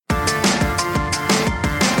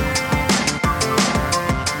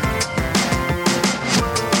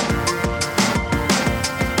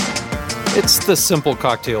It's the Simple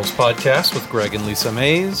Cocktails podcast with Greg and Lisa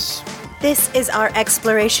Mays. This is our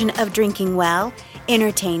exploration of drinking well,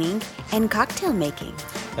 entertaining, and cocktail making.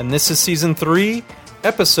 And this is Season 3,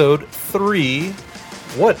 Episode 3,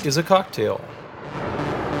 What is a Cocktail?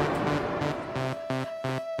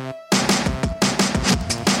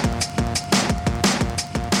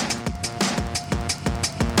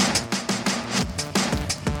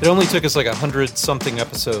 It only took us like 100-something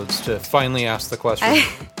episodes to finally ask the question.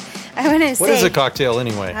 I want to say... What is a cocktail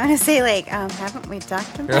anyway? I want to say, haven't we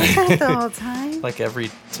talked about that the whole time? Like every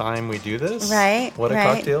time we do this? Right. What a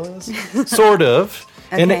cocktail is? Sort of.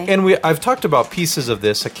 Okay. And I've talked about pieces of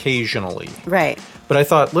this occasionally. Right. But I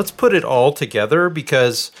thought, let's put it all together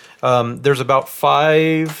because there's about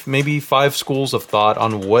maybe five schools of thought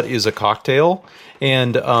on what is a cocktail.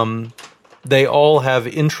 And they all have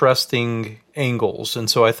interesting angles. And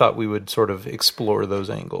so I thought we would sort of explore those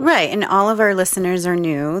angles. Right. And all of our listeners are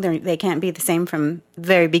new. They can't be the same from the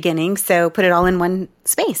very beginning. So put it all in one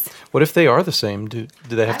space. What if they are the same? Do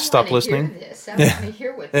they have to stop listening? I want to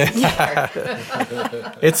hear what these are.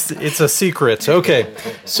 It's a secret. Okay.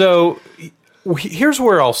 So here's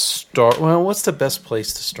where I'll start. Well, what's the best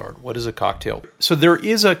place to start? What is a cocktail? So there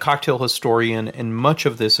is a cocktail historian, and much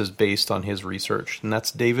of this is based on his research, and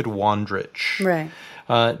that's David Wondrich. Right.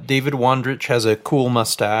 David Wondrich has a cool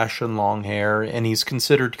mustache and long hair, and he's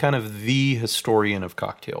considered kind of the historian of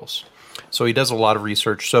cocktails. So he does a lot of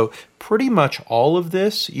research. So pretty much all of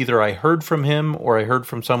this, either I heard from him or I heard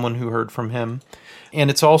from someone who heard from him. And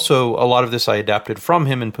it's also, a lot of this I adapted from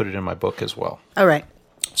him and put it in my book as well. All right.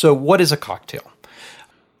 So what is a cocktail?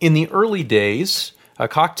 In the early days, a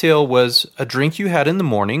cocktail was a drink you had in the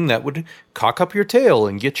morning that would cock up your tail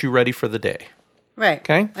and get you ready for the day. Right.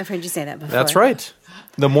 Okay? I've heard you say that before. That's right.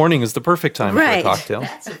 The morning is the perfect time for a cocktail.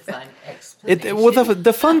 That's a fun explanation.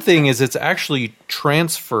 The fun thing is it's actually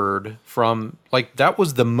transferred from, that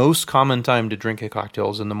was the most common time to drink a cocktail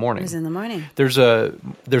is in the morning. It was in the morning. There's a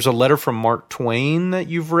letter from Mark Twain that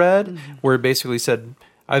you've read where it basically said,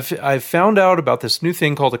 I've found out about this new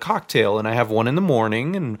thing called a cocktail, and I have one in the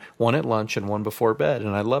morning and one at lunch and one before bed,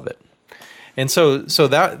 and I love it. And so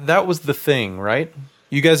that was the thing, right?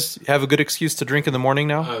 You guys have a good excuse to drink in the morning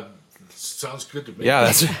now? Sounds good to me. Yeah,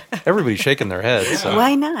 that's everybody's shaking their heads. So.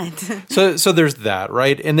 Why not? So there's that,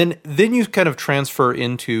 right? And then you kind of transfer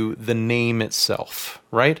into the name itself,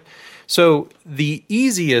 right? So the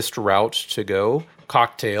easiest route to go,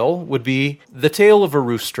 cocktail, would be the tail of a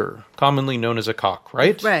rooster, commonly known as a cock,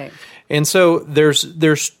 right? Right. And so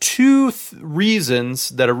there's two reasons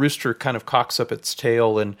that a rooster kind of cocks up its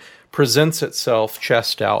tail and presents itself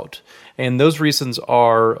chest out. And those reasons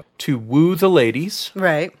are to woo the ladies.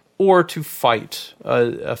 Right. Or to fight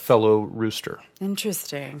a fellow rooster.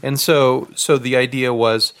 Interesting. And so the idea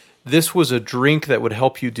was this was a drink that would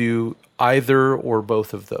help you do either or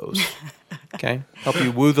both of those. Okay? Help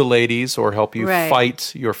you woo the ladies or help you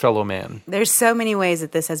fight your fellow man. There's so many ways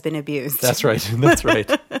that this has been abused. That's right. That's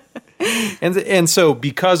right. And so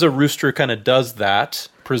because a rooster kind of does that,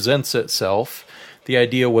 presents itself, the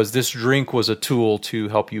idea was this drink was a tool to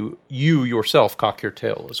help you yourself cock your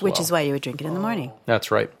tail as well. Which is why you would drink it in the morning.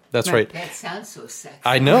 That's right. That's right. That sounds so sexy.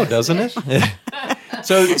 I know, doesn't it?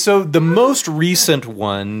 So the most recent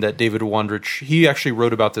one that David Wondrich, he actually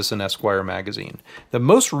wrote about this in Esquire magazine. The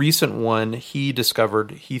most recent one he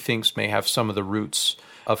discovered, he thinks may have some of the roots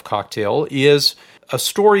of cocktail, is a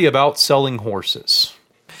story about selling horses.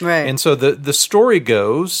 Right. And so the story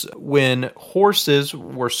goes, when horses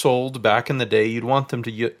were sold back in the day, you'd want them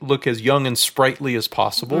to look as young and sprightly as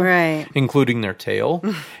possible, right, including their tail.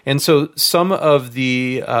 And so some of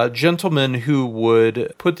the gentlemen who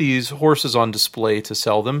would put these horses on display to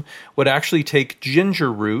sell them would actually take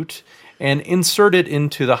ginger root and insert it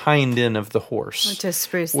into the hind end of the horse. To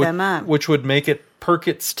spruce them up. Which would make it perk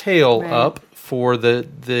its tail up for the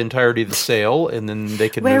entirety of the sale, and then they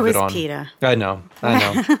could move it on. Where was PETA? I know.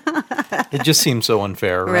 It just seems so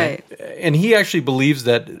unfair, right? And he actually believes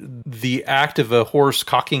that the act of a horse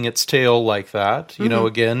cocking its tail like that, you know,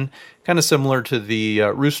 again, kind of similar to the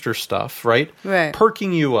rooster stuff, right? Right.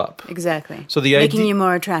 Perking you up. Exactly. So the making you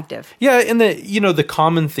more attractive. Yeah, and the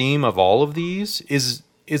common theme of all of these is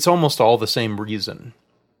it's almost all the same reason,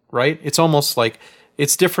 right? It's almost like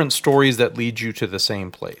it's different stories that lead you to the same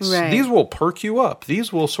place. Right. These will perk you up.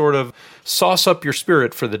 These will sort of sauce up your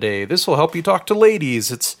spirit for the day. This will help you talk to ladies.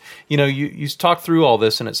 It's, you talk through all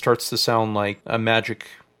this and it starts to sound like a magic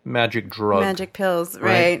drug. Magic pills,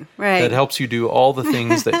 right. That helps you do all the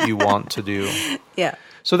things that you want to do. Yeah.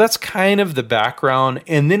 So that's kind of the background.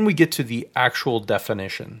 And then we get to the actual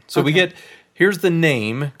definition. So here's the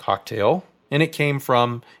name, cocktail, and it came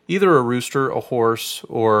from either a rooster, a horse,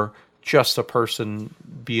 or just a person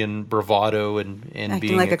being bravado and Acting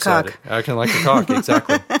being like excited. A cock. Acting like a cock,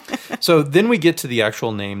 exactly. So then we get to the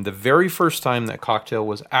actual name. The very first time that cocktail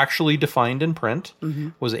was actually defined in print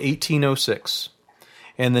was 1806.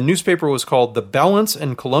 And the newspaper was called the Balance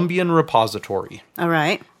and Columbian Repository. All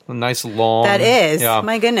right. A nice long... That is.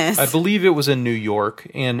 My goodness. I believe it was in New York.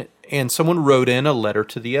 And someone wrote in a letter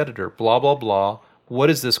to the editor, blah, blah, blah. What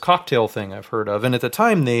is this cocktail thing I've heard of? And at the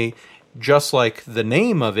time, they, just like the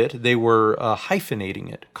name of it, they were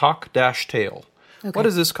hyphenating it. Cock-tail. Okay. What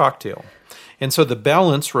is this cocktail? And so the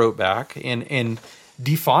Balance wrote back and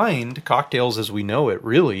defined cocktails as we know it,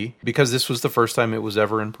 really, because this was the first time it was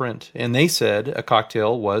ever in print. And they said a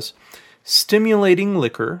cocktail was stimulating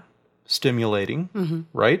liquor,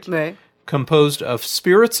 right? Right. Composed of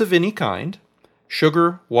spirits of any kind,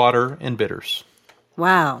 sugar, water, and bitters.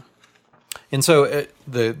 Wow. And so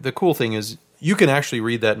the cool thing is you can actually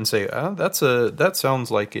read that and say, that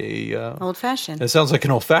sounds like a... old-fashioned. It sounds like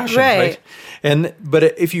an old-fashioned, right? But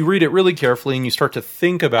if you read it really carefully and you start to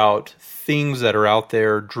think about things that are out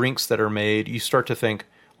there, drinks that are made, you start to think,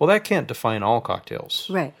 well, that can't define all cocktails.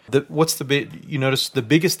 Right. You notice the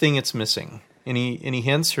biggest thing it's missing? Any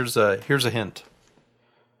hints? Here's a hint.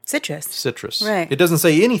 Citrus. Right. It doesn't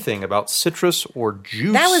say anything about citrus or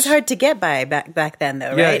juice. That was hard to get by back then,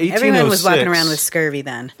 though, Yeah, right? Everyone was walking around with scurvy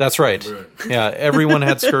then. That's right. Yeah, everyone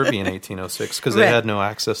had scurvy in 1806 because they had no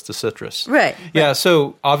access to citrus. Right. Yeah,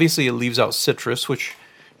 so obviously it leaves out citrus, which,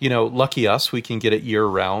 lucky us, we can get it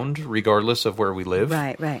year-round regardless of where we live.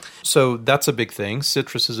 Right. So that's a big thing.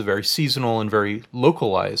 Citrus is a very seasonal and very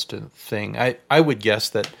localized thing. I would guess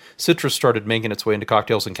that citrus started making its way into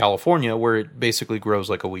cocktails in California, where it basically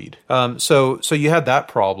grows like a weed. So you had that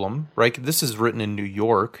problem, right? This is written in New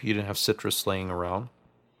York. You didn't have citrus laying around.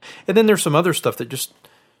 And then there's some other stuff that just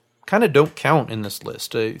kind of don't count in this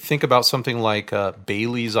list. Think about something like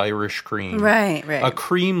Bailey's Irish Cream. Right. A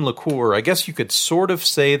cream liqueur. I guess you could sort of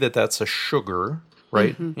say that that's a sugar,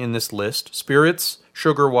 right, in this list. Spirits,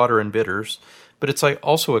 sugar, water, and bitters. But it's like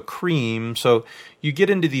also a cream. So you get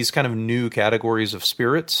into these kind of new categories of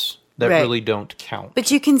spirits that really don't count. But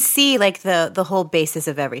you can see like the whole basis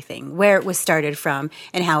of everything, where it was started from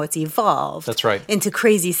and how it's evolved. That's right. Into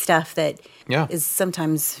crazy stuff that is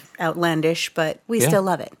sometimes outlandish, but we still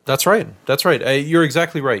love it. That's right. You're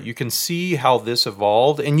exactly right. You can see how this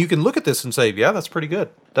evolved, and you can look at this and say, yeah, that's pretty good.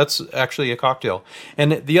 That's actually a cocktail.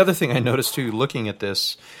 And the other thing I noticed too, looking at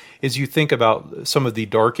this, is you think about some of the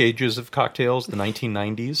dark ages of cocktails, the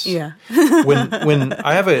 1990s. Yeah. when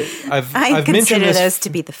I've mentioned this, those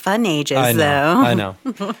to be the fun ages, I though. know.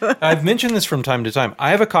 I've mentioned this from time to time.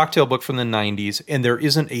 I have a cocktail book from the 90s, and there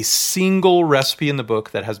isn't a single recipe in the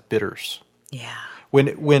book that has bitters. Yeah.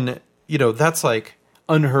 When that's like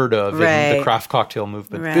unheard of in the craft cocktail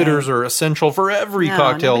movement. Right. Bitters are essential for every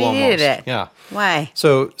cocktail nobody almost. Needed it. Yeah. Why?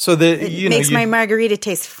 So it makes my margarita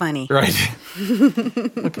taste funny. Right.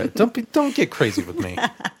 Okay. Don't get crazy with me.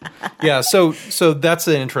 Yeah, so that's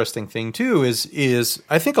an interesting thing too, is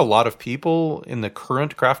I think a lot of people in the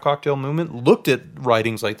current craft cocktail movement looked at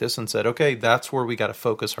writings like this and said, okay, that's where we got to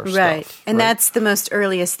focus our stuff. And that's the most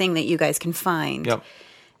earliest thing that you guys can find. Yep.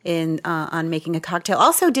 On making a cocktail.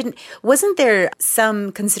 Also, wasn't there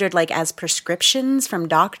some considered like as prescriptions from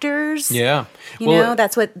doctors? Yeah.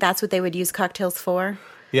 That's what they would use cocktails for?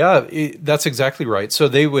 Yeah, that's exactly right. So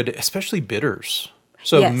they would, especially bitters.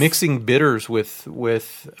 So mixing bitters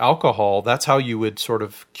with alcohol, that's how you would sort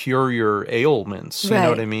of cure your ailments. You know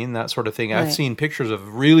what I mean? That sort of thing. I've seen pictures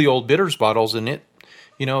of really old bitters bottles, and it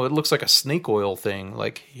looks like a snake oil thing.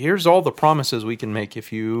 Like, here's all the promises we can make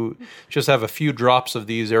if you just have a few drops of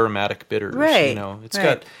these aromatic bitters. Right. It's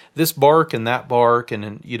got this bark and that bark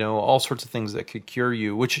and, all sorts of things that could cure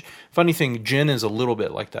you. Which, funny thing, gin is a little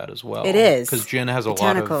bit like that as well. It is. Because gin has a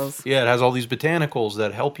lot of... Yeah, it has all these botanicals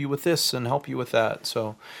that help you with this and help you with that.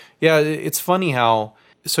 So, yeah, it's funny how...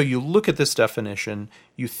 So you look at this definition,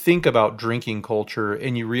 you think about drinking culture,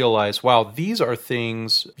 and you realize, wow, these are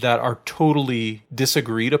things that are totally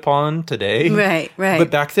disagreed upon today. Right.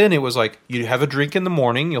 But back then, it was like, you have a drink in the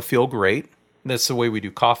morning, you'll feel great. That's the way we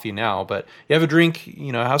do coffee now. But you have a drink,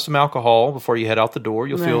 have some alcohol before you head out the door.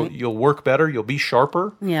 You'll work better. You'll be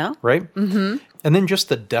sharper. Yeah. Right? Mm-hmm. And then just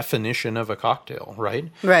the definition of a cocktail,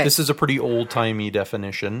 right? Right. This is a pretty old-timey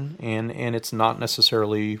definition, and it's not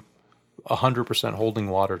necessarily 100% holding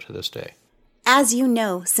water to this day. As you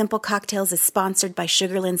know, Simple Cocktails is sponsored by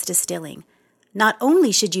Sugarlands Distilling. Not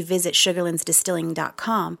only should you visit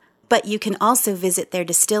sugarlandsdistilling.com, but you can also visit their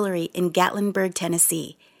distillery in Gatlinburg,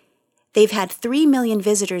 Tennessee. They've had 3 million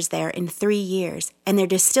visitors there in 3 years, and their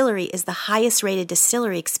distillery is the highest rated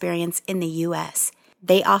distillery experience in the U.S.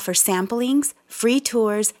 They offer samplings, free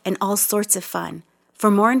tours, and all sorts of fun. For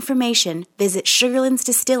more information, visit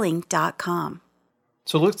sugarlandsdistilling.com.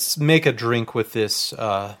 So let's make a drink with this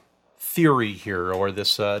theory here, or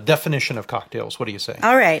this definition of cocktails. What do you say?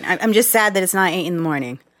 All right. I'm just sad that it's not 8 in the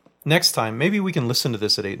morning. Next time, maybe we can listen to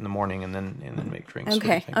this at 8 in the morning and then make drinks.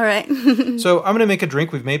 Okay. All right. So I'm going to make a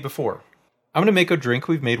drink we've made before. I'm going to make a drink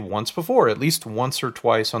we've made once before, at least once or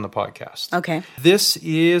twice on the podcast. Okay. This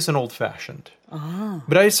is an old-fashioned. Oh.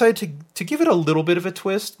 But I decided to give it a little bit of a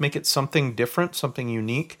twist, make it something different, something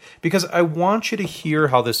unique, because I want you to hear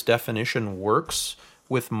how this definition works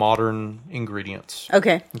with modern ingredients.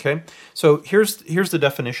 Okay. Okay? So here's the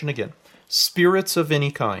definition again. Spirits of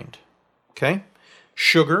any kind. Okay?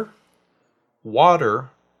 Sugar, water,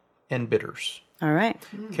 and bitters. All right.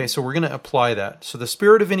 Okay, so we're going to apply that. So the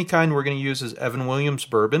spirit of any kind we're going to use is Evan Williams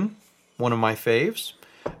bourbon, one of my faves.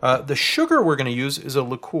 The sugar we're going to use is a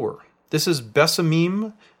liqueur. This is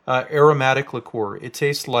Bessamim aromatic liqueur. It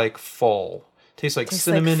tastes like fall. It tastes like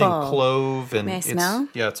cinnamon and clove. And May I smell?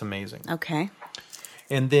 Yeah, it's amazing. Okay.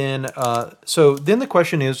 And then, so then the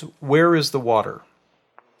question is, where is the water?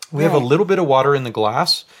 We have a little bit of water in the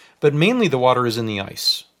glass, but mainly the water is in the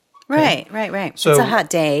ice. Right. So, it's a hot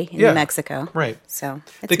day in New Mexico. Right. So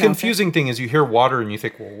the confusing thing is you hear water and you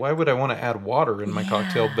think, well, why would I want to add water in my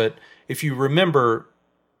cocktail? But if you remember,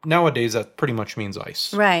 nowadays that pretty much means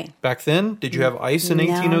ice. Right. Back then, did you have ice in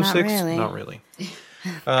 1806? Not really.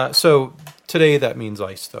 So today that means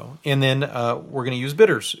ice, though. And then we're going to use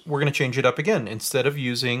bitters. We're going to change it up again. Instead of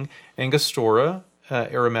using Angostura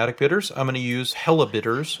aromatic bitters, I'm going to use Hella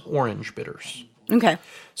bitters, orange bitters. Okay.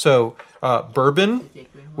 So bourbon,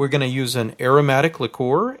 we're going to use an aromatic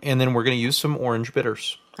liqueur, and then we're going to use some orange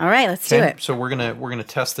bitters. All right, let's do it. So we're gonna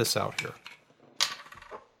test this out here.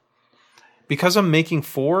 Because I'm making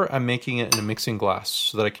 4, I'm making it in a mixing glass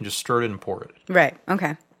so that I can just stir it and pour it. Right.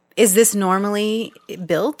 Okay. Is this normally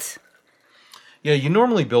built? Yeah, you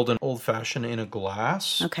normally build an old-fashioned in a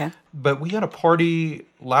glass. Okay. But we had a party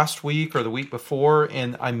last week or the week before,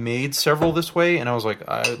 and I made several this way, and I was like,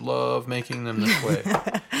 I love making them this way.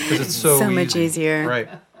 Because it's so easy. Much easier. Right.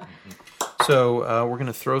 So we're going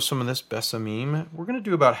to throw some of this Bessamim. We're going to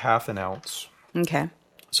do about half an ounce. Okay.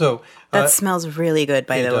 So that smells really good,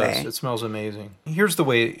 by the way. It smells amazing. Here's the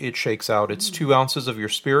way it shakes out. It's 2 ounces of your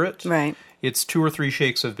spirit. Right. It's 2 or 3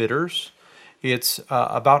 shakes of bitters. It's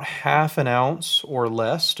about half an ounce or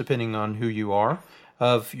less, depending on who you are,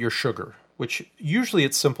 of your sugar, which usually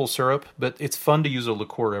it's simple syrup, but it's fun to use a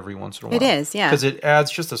liqueur every once in a while. It is, yeah. Because it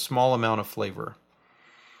adds just a small amount of flavor.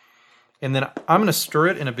 And then I'm going to stir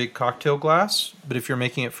it in a big cocktail glass, but if you're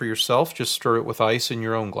making it for yourself, just stir it with ice in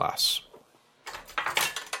your own glass.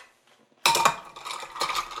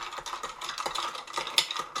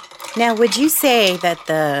 Now, would you say that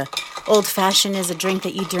the old-fashioned is a drink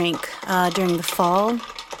that you drink during the fall?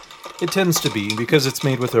 It tends to be, because it's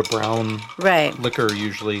made with a brown liquor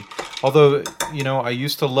usually. Although, I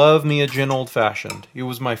used to love me a gin old-fashioned. It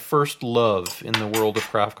was my first love in the world of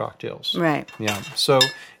craft cocktails. Right. Yeah, so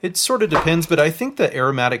it sort of depends, but I think the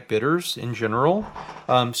aromatic bitters in general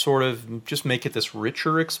sort of just make it this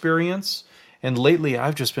richer experience. And lately,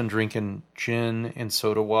 I've just been drinking gin and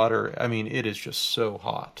soda water. I mean, it is just so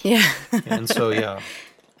hot. Yeah. And so, yeah.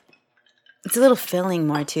 It's a little filling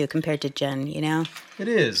more, too, compared to gin, It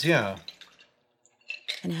is, yeah.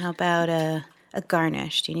 And how about a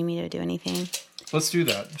garnish? Do you need me to do anything? Let's do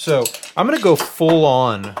that. So I'm going to go full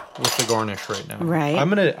on with the garnish right now. Right. I'm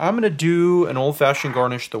gonna do an old-fashioned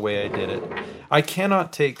garnish the way I did it. I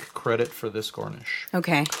cannot take credit for this garnish.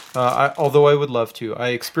 Okay. Although I would love to. I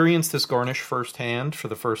experienced this garnish firsthand for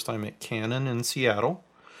the first time at Cannon in Seattle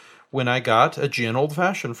when I got a gin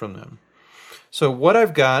old-fashioned from them. So what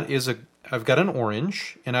I've got is I've got an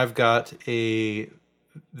orange, and I've got a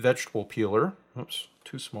vegetable peeler. Oops,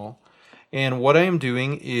 too small. And what I am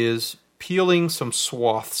doing is peeling some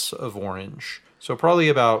swaths of orange. So probably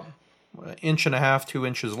about 1.5 inches, 2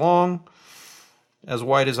 inches long, as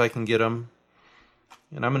wide as I can get them.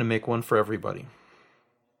 And I'm going to make one for everybody.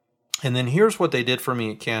 And then here's what they did for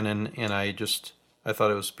me at Cannon, and I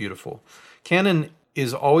thought it was beautiful. Cannon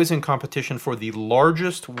is always in competition for the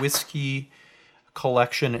largest whiskey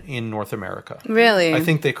collection in North America. Really? I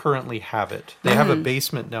think they currently have it. They have a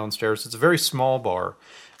basement downstairs. It's a very small bar,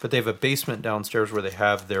 but they have a basement downstairs where they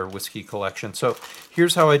have their whiskey collection. So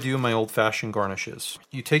here's how I do my old-fashioned garnishes.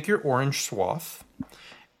 You take your orange swath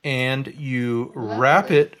and you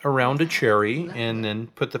wrap it around a cherry and then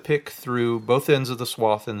put the pick through both ends of the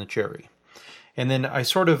swath and the cherry. And then I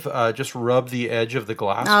sort of just rub the edge of the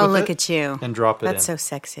glass Oh, with look it at you. and drop it in. That's so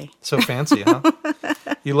sexy. So fancy, huh?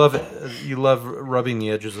 You love it. You love rubbing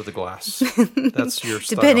the edges of the glass. That's your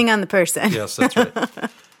style. Depending on the person. Yes, that's right.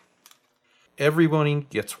 Everybody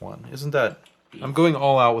gets one. Isn't that... I'm going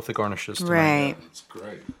all out with the garnishes tonight. Right. It's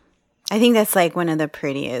great. I think that's like one of the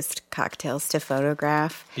prettiest cocktails to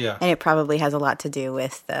photograph. Yeah. And it probably has a lot to do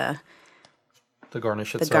with the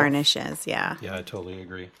garnish itself. garnishes, yeah. Yeah, I totally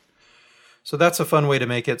agree. So that's a fun way to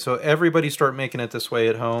make it. So everybody start making it this way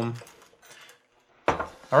at home.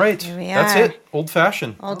 All right. Here we That's are. it. Old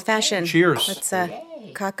fashioned. Old fashioned. Cheers. Let's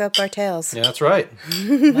Yay. cock up our tails. Yeah, that's right.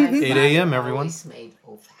 My 8 a.m., father everyone. always made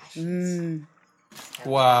old fashions.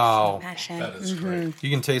 Wow. Passion. That is great. You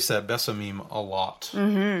can taste that bessamine a lot.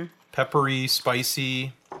 Mm-hmm. Peppery,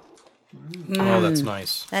 spicy. Oh, that's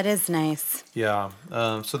nice. That is nice. Yeah.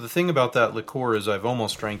 So the thing about that liqueur is I've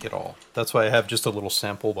almost drank it all. That's why I have just a little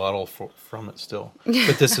sample bottle from it still.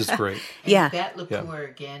 But this is great. Yeah. That liqueur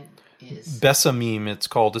again is Bessamine, it's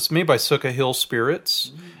called. It's made by Suka Hill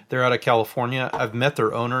Spirits. They're out of California. I've met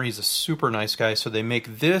their owner. He's a super nice guy. So they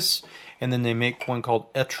make this, and then they make one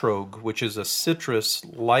called Etrog, which is a citrus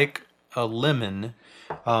like a lemon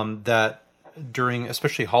that during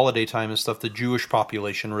especially holiday time and stuff, the Jewish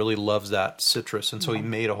population really loves that citrus. And so he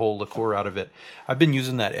made a whole liqueur out of it. I've been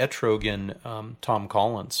using that Etrog in Tom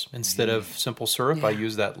Collins. Instead of simple syrup, I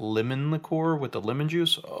use that lemon liqueur with the lemon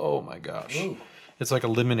juice. Oh my gosh. Ooh. It's like a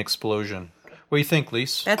lemon explosion. What do you think,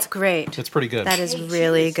 Lise? That's great. It's pretty good. That is Hey,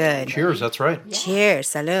 really cheers. good. Cheers, that's right. Cheers.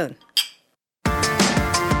 Salud.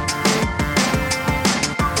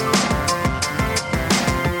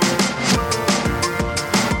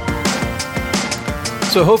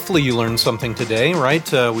 So hopefully you learned something today, right?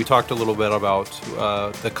 We talked a little bit about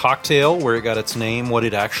the cocktail, where it got its name, what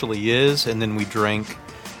it actually is, and then we drank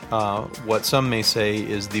what some may say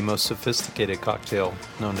is the most sophisticated cocktail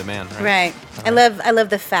known to man, right? Right. I love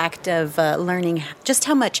the fact of learning just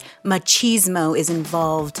how much machismo is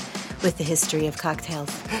involved with the history of cocktails.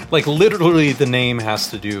 Like literally the name has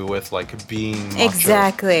to do with like being macho.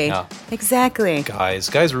 Exactly. Yeah. Exactly.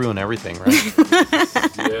 Guys ruin everything, right?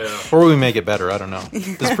 Yeah. Or we make it better, I don't know.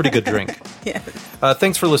 It's a pretty good drink. Yeah.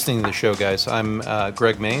 Thanks for listening to the show, guys. I'm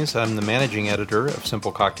Greg Mays. I'm the managing editor of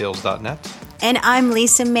simplecocktails.net. And I'm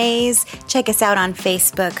Lisa Mays. Check us out on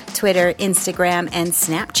Facebook, Twitter, Instagram, and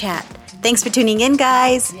Snapchat. Thanks for tuning in,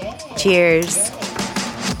 guys. Yay. Cheers.